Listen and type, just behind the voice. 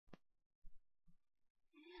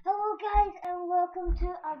Hello guys and welcome to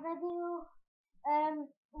a video.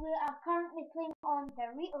 We are currently playing on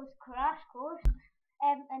Doritos Crash Course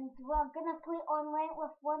and we're gonna play online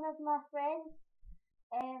with one of my friends.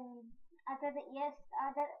 I did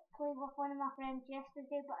play with one of my friends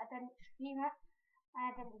yesterday, but I didn't stream it. I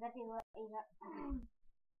didn't video it either.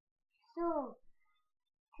 So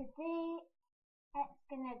today it's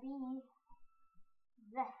gonna be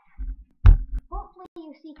this. Hopefully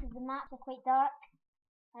you see because the maps are quite dark.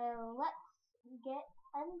 Let's get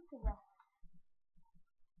into this.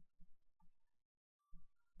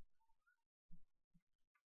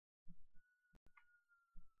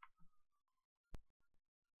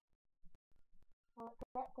 Let's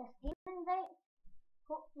get this game invite.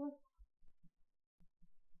 Hopefully.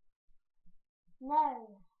 Now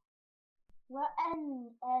we're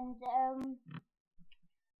in, and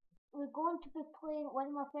we're going to be playing one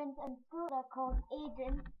of my friends in Florida called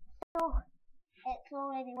Aiden. So it's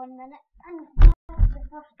already 1 minute, and the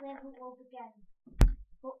first level will begin.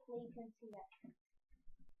 Hopefully you can see it.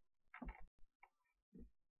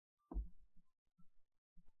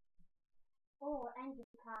 Oh, we're in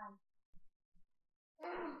Japan.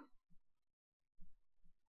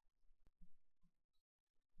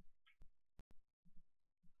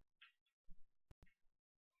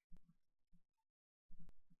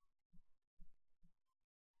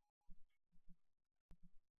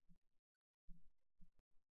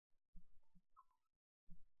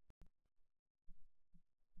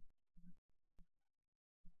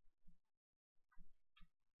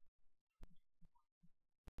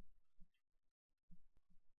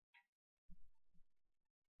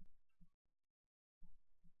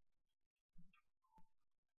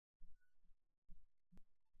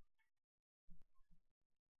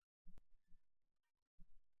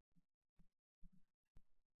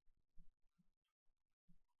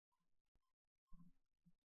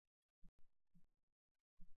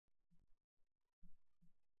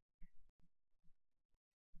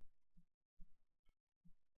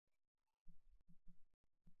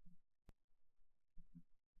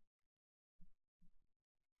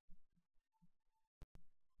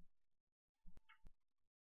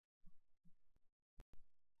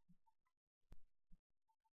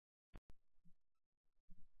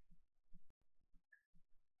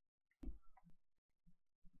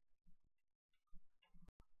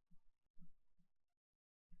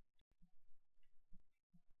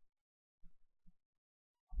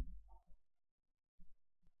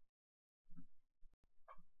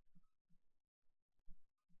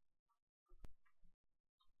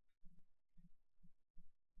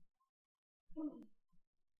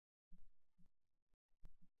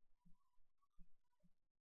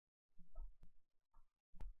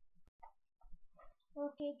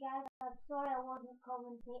 Okay guys, I'm sorry I wasn't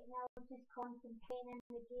commentating, I was just concentrating in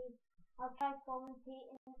the game. I'll try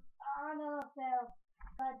commentating. Oh no, I fell.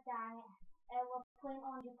 God dang it. We're playing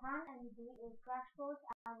on Japan and Doritos Crash Course,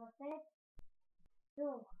 as I said.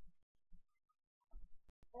 So,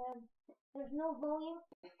 there's no volume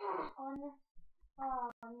on this. Oh,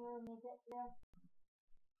 I nearly made it there.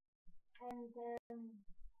 And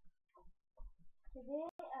today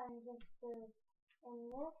I'm just in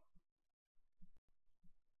this.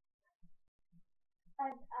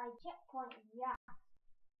 As I checkpoint, yeah.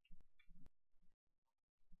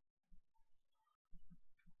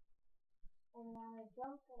 And I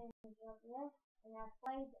jump and jump left, and I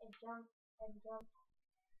slide and jump and jump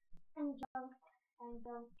and jump and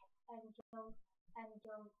jump and jump and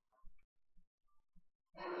jump.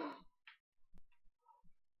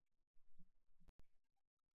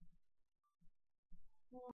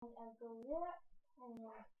 And I go there, and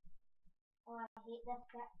oh, I hate this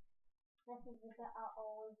bit. This is the bit I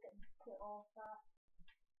always get put off at.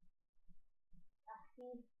 I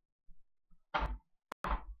see.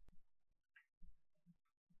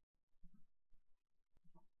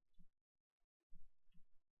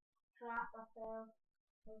 Crap, I fell.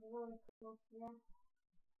 It was really close there.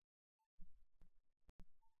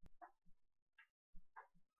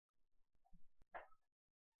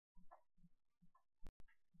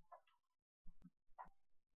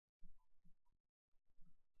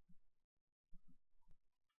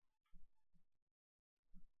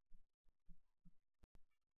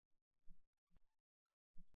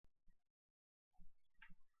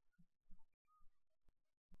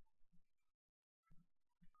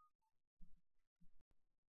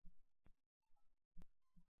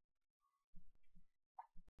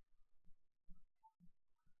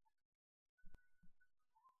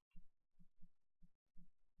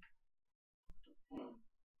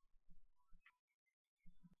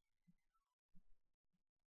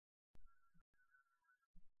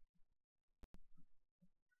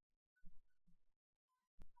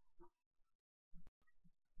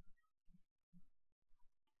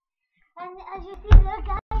 And as you see there,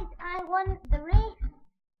 guys, I won the race,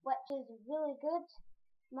 which is really good.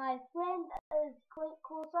 My friend is quite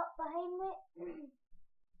close up behind me,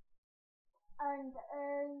 and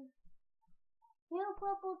he'll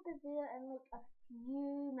probably be there in like a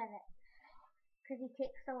few minutes, because he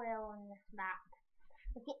takes a while on this map.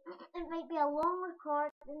 Okay, it might be a long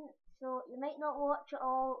recording, so you might not watch it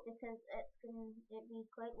all because it'd be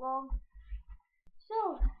quite long.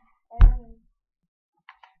 So,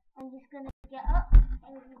 I'm just gonna get up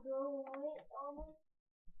and go wait on it.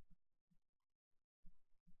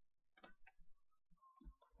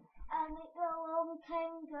 And it got a long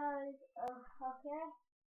time, guys. Okay.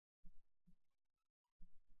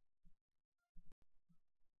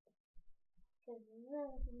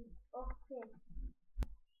 Okay.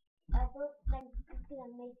 I don't think he's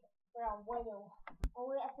gonna make it for a while. Oh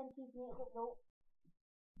wait, I think he's made it though.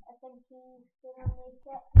 I think he's gonna make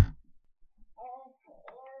it.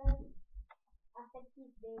 I think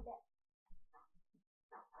he's made it.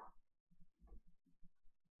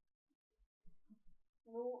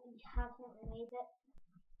 No, he hasn't made it.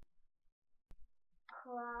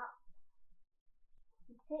 Crap.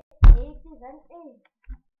 He takes ages, isn't he?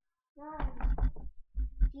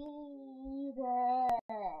 Jesus.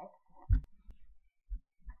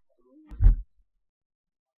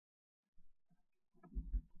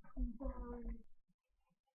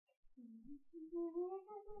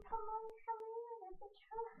 Come on, it's a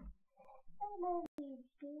truck. Oh,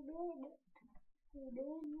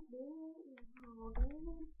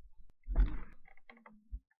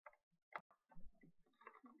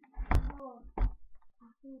 I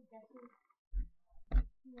think this is,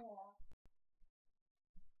 yeah.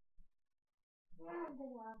 I'm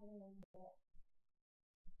gonna have it.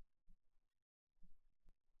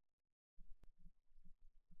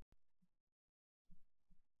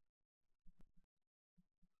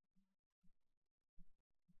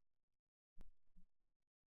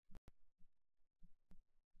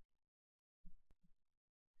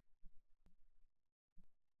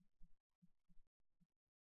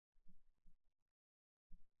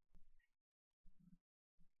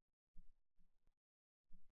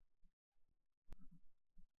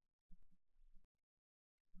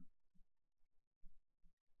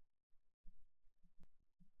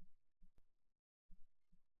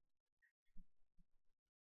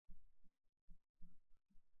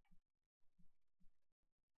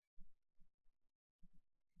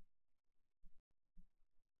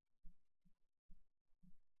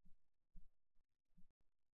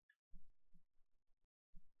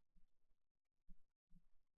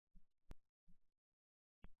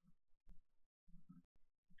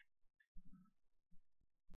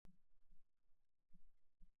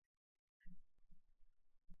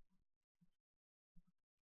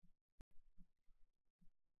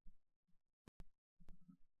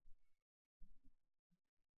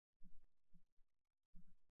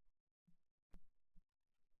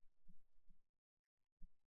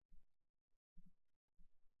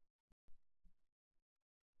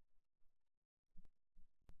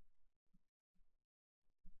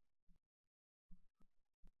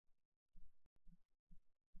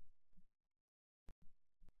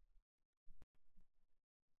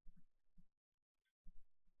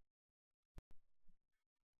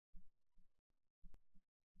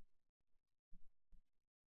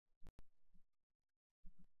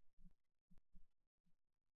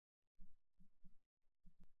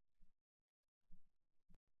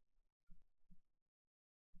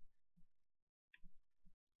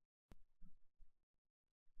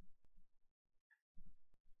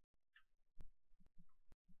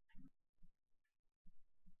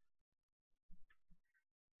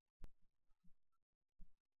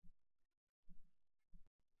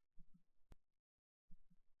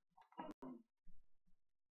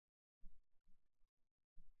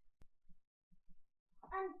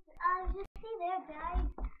 And as you see there, guys,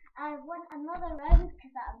 I won another round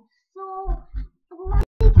because I'm so bloody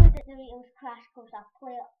good at Doritos Crash Course. I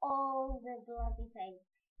play it all the bloody time.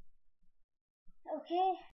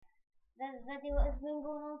 Okay, this video has been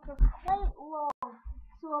going on for quite long,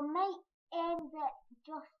 so I might end it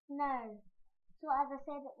just now. So as I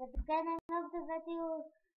said at the beginning of the video,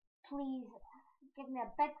 please give me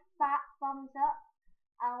a big fat thumbs up,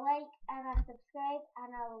 a like and a subscribe,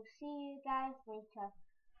 and I will see you guys later.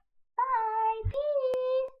 Bye! Peace!